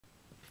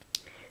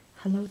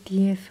Hello,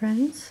 dear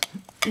friends.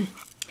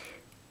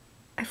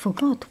 I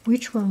forgot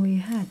which one we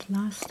had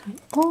last time.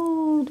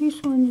 Oh,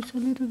 this one is a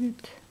little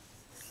bit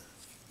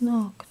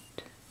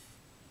knocked.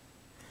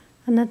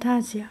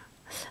 Anastasia.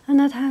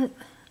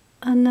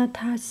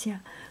 Anastasia.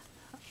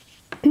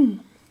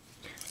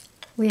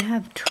 We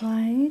have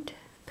tried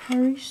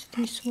Paris.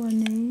 This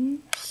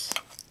one is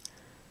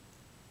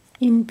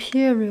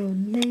Imperial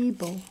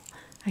Label.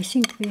 I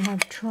think we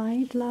have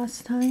tried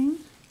last time.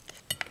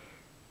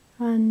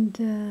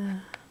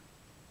 And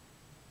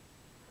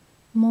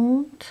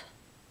Mont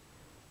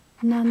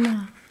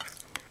Nana.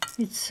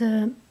 It's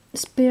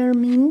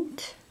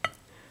spearmint.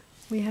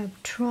 We have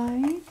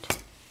tried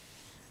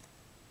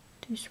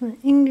this one,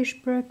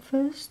 English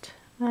breakfast,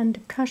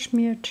 and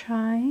Kashmir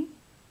Tchai.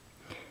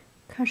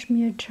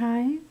 Kashmir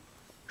Tchai,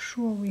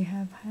 sure we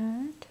have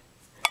had.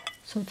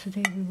 So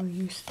today we will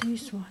use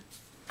this one.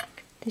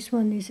 This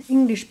one is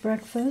English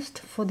breakfast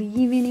for the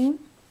evening.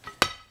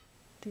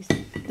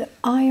 The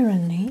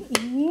irony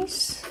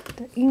is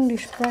the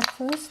English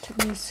breakfast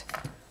is,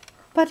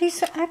 but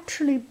it's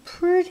actually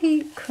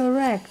pretty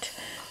correct.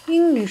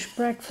 English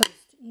breakfast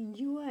in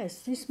US,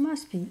 this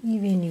must be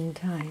evening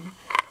time.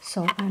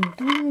 So I'm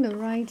doing the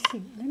right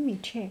thing. Let me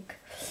check.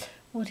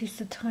 What is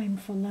the time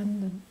for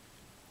London?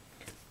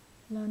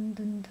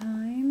 London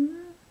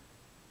time.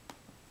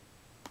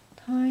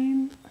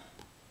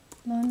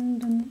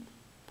 London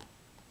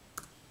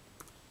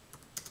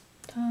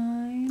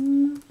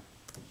time.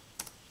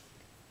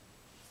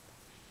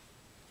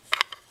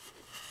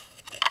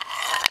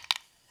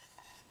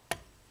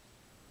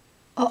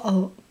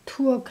 Uh-oh,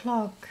 2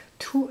 o'clock,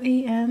 2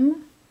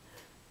 a.m.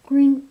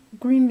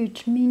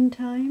 Greenwich Mean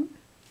Time.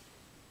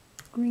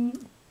 Greenwich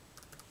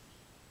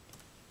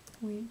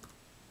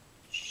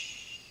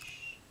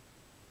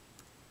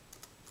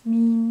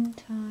Mean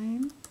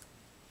Time.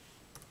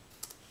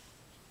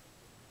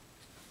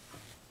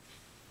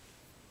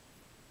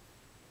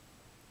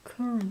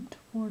 Current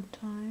world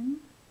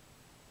time.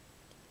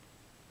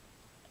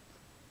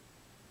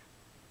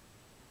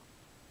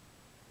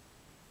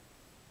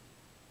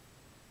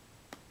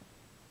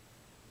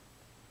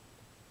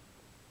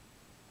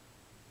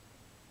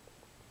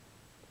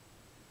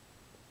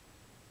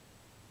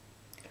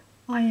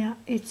 Oh yeah,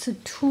 it's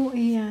 2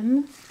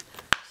 a.m.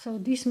 So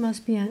this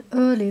must be an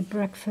early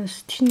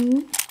breakfast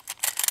tea.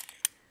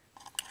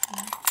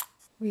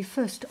 We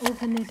first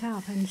open it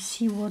up and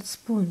see what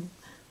spoon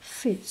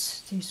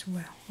fits this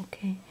well.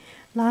 Okay.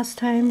 Last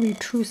time we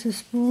chose a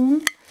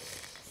spoon.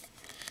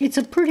 It's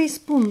a pretty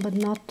spoon, but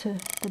not the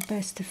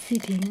best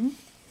fitting.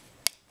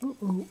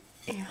 Oh,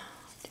 yeah,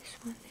 this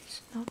one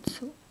is not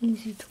so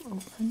easy to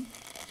open.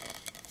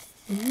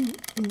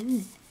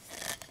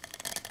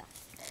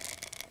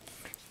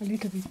 A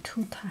little bit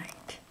too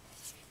tight.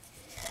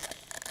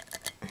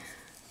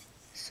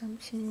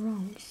 Something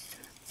wrong with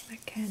the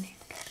mechanic.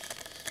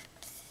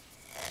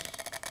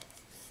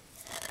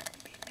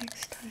 Maybe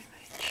next time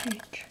I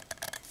change.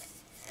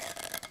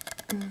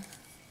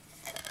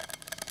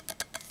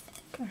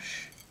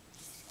 Gosh.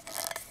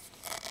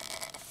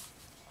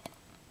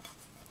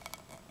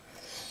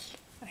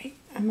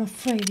 I'm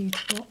afraid it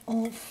will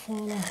all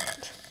fall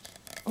out.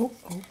 Oh,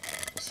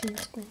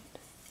 seems good.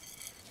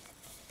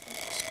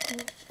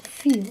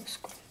 Feels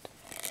good.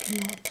 I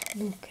cannot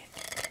look at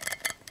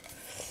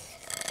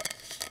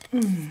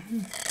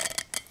it.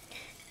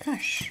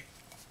 Gosh.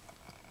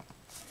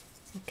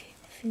 Okay,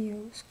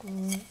 feels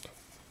good.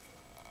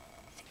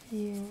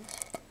 Feels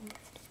good.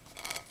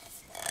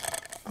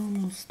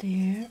 Almost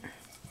there.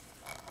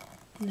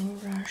 No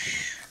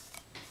rush.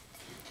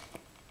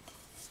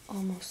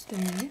 Almost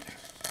there.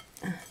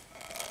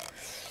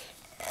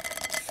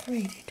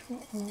 Afraid it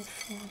will all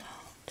fall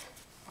out.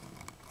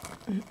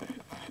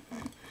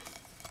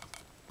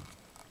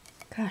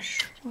 Gosh,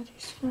 what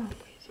is wrong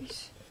with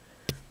this?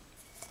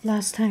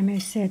 Last time I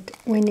said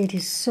when it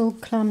is so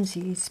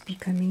clumsy, it's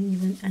becoming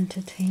even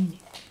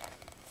entertaining.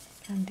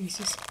 And this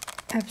is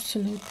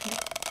absolutely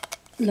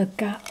the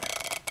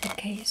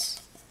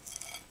case.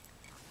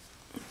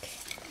 Okay.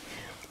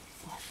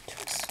 1, 2,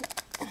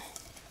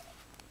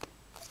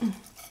 3.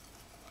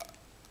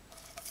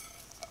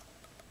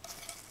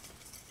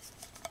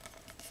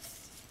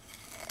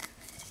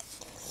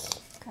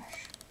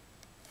 Gosh.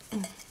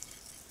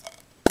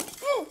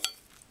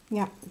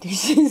 Yeah,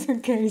 this is the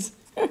case.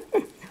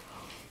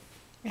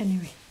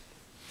 Anyway,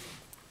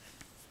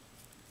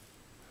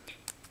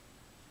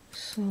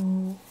 so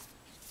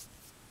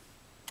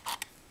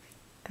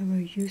I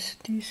will use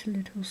this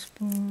little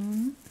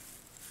spoon.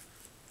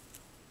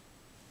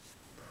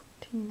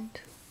 Put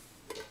into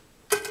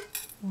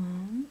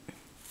one.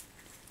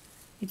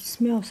 It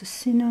smells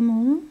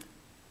cinnamon,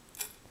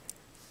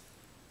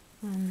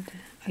 and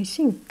I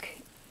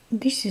think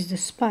this is the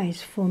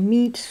spice for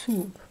meat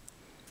soup.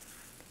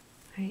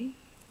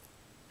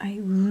 I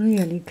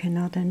really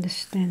cannot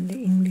understand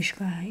the English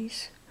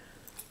guys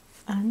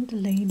and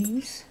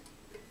ladies.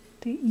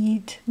 They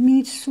eat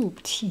meat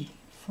soup tea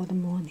for the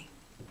morning.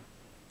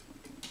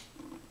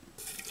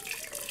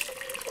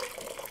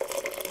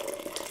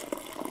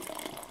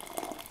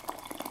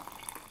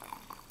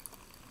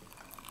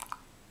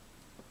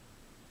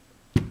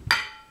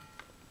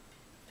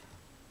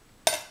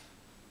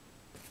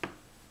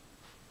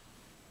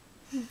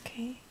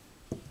 Okay,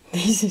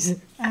 this is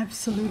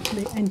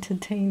absolutely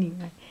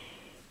entertaining.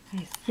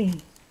 I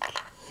think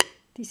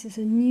this is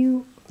a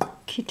new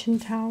kitchen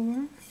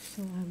tower,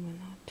 so I will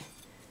not.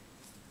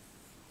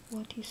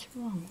 What is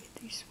wrong with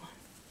this one?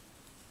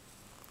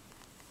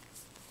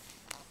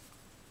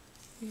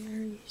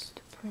 Where is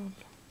the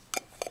problem?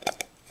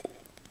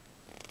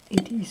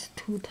 It is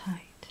too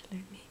tight.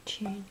 Let me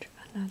change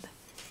another.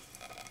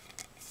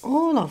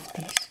 All of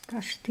this.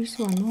 Gosh, this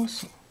one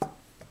also.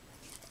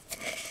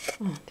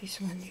 Oh, this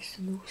one is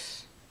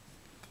loose.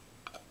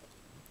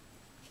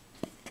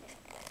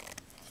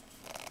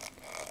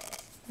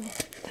 No,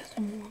 it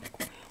doesn't work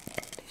well.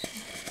 This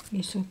one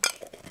is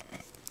okay.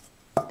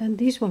 Then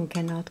this one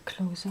cannot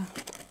close up.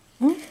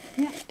 Oh,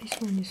 yeah, this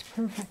one is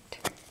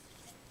perfect.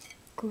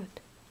 Good.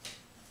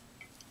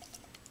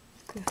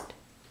 Good.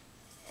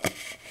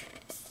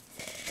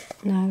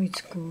 Now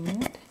it's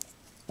good.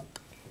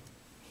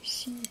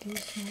 See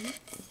this one?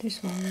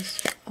 This one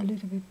is a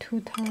little bit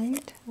too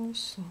tight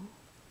also.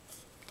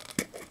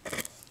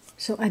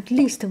 So at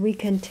least we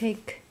can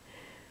take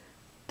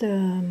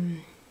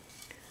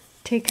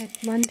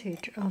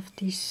advantage of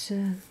this.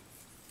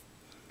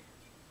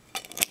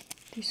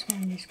 This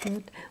one is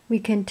good. We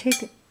can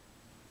take.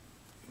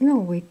 No,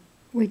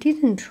 we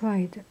didn't try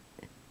it.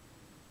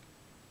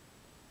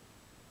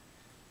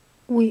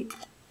 We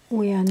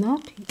are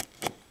not.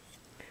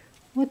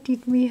 What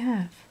did we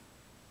have?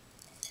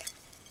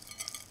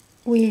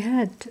 We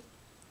had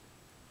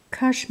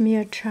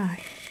Kashmir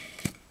Tchai.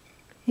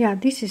 Yeah,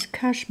 this is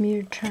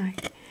Kashmir Tchai.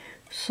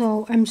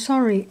 So I'm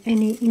sorry,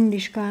 any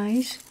English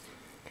guys,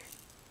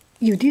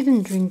 you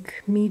didn't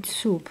drink meat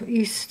soup.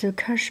 It's the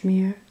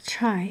Kashmir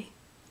Tchai.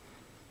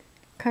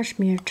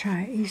 Kashmir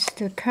Tchai is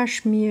the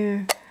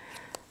Kashmir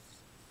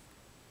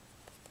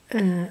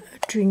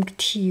drink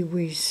tea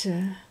with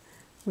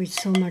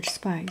so much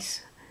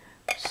spice.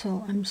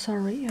 So I'm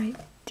sorry, I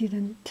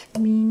didn't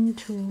mean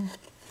to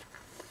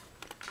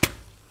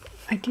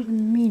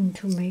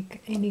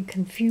make any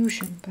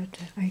confusion, but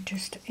I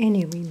just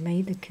anyway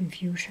made the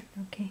confusion,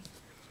 okay?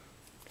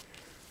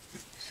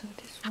 So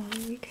this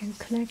one we can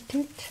collect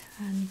it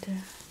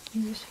and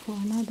use for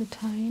another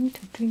time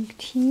to drink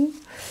tea.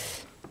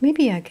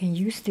 Maybe I can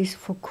use this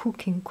for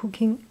cooking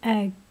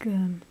egg,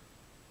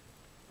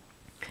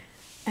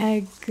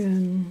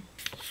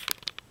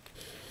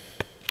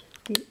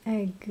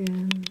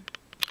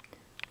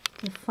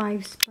 the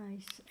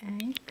 5-spice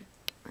egg.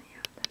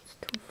 Yeah, that's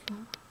too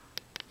far.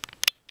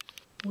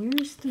 Where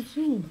is the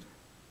zoom?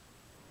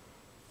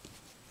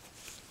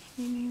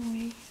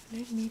 Anyway,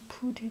 let me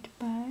put it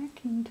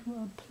back into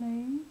a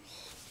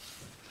place.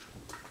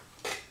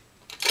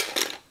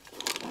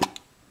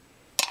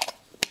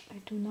 I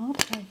do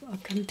not have a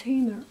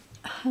container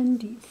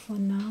handy for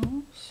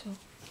now, so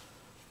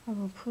I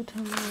will put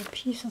on a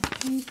piece of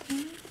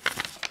paper.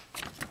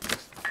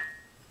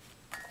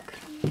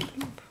 Okay,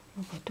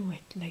 we will do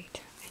it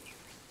later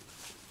anyway.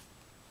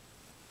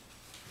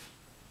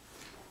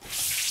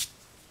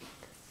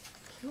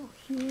 So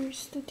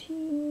here's the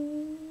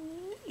tea.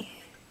 I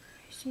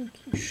think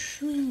it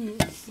should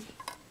be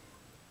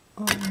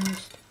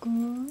almost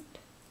good.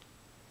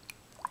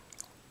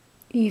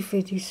 If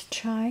it is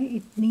chai,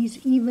 it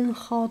needs even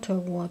hotter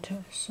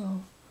water,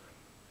 so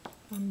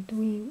I'm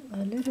doing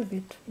a little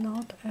bit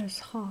not as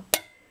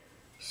hot,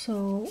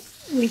 so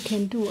we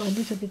can do a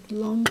little bit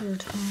longer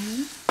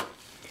time,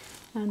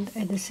 and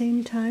at the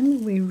same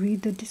time we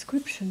read the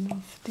description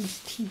of this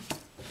tea.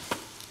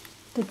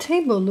 The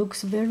table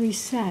looks very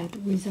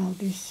sad without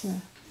this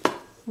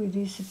with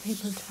this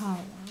paper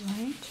towel,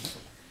 right?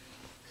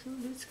 So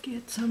let's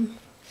get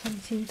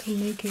something to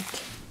make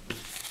it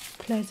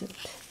pleasant.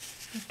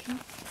 Okay,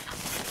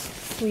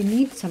 we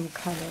need some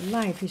color.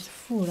 Life is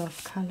full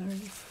of color.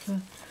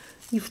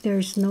 If there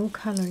is no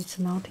color, it's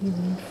not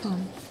even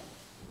fun.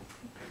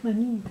 妈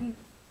咪，你可以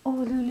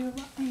哦，溜溜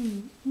吧，哎，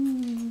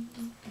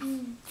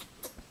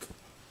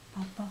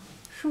宝宝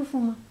舒服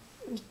吗？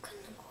你可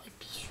能会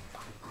必须宝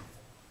宝。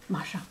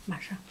马上。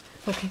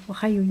OK， 我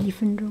还有1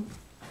分钟。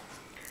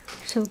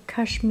So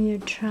Kashmir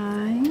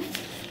Tchai.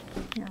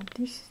 Yeah,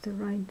 this is the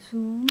right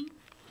zoom.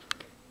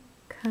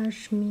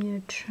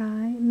 Kashmir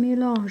Tchai,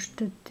 mélange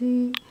de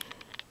thé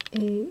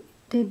et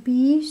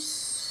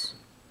d'épices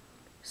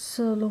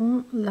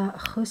selon la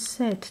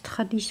recette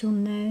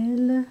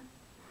traditionnelle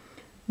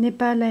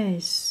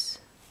népalaise,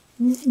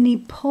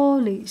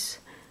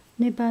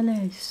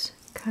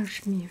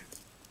 Kashmir.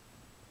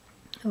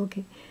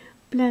 Okay,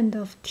 blend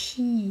of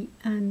tea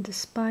and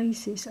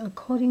spices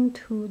according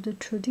to the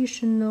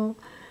traditional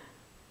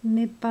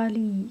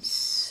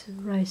Nepalese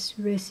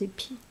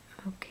recipe.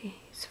 Okay,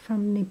 it's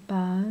from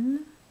Nepal.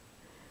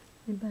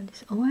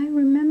 Oh, I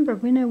remember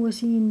when I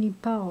was in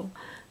Nepal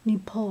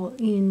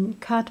in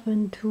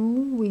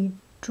Kathmandu, we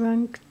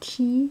drank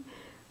tea,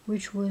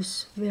 which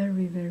was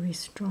very, very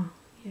strong.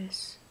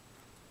 Yes.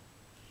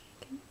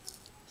 Okay.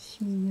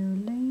 See you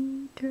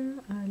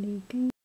later, alligator.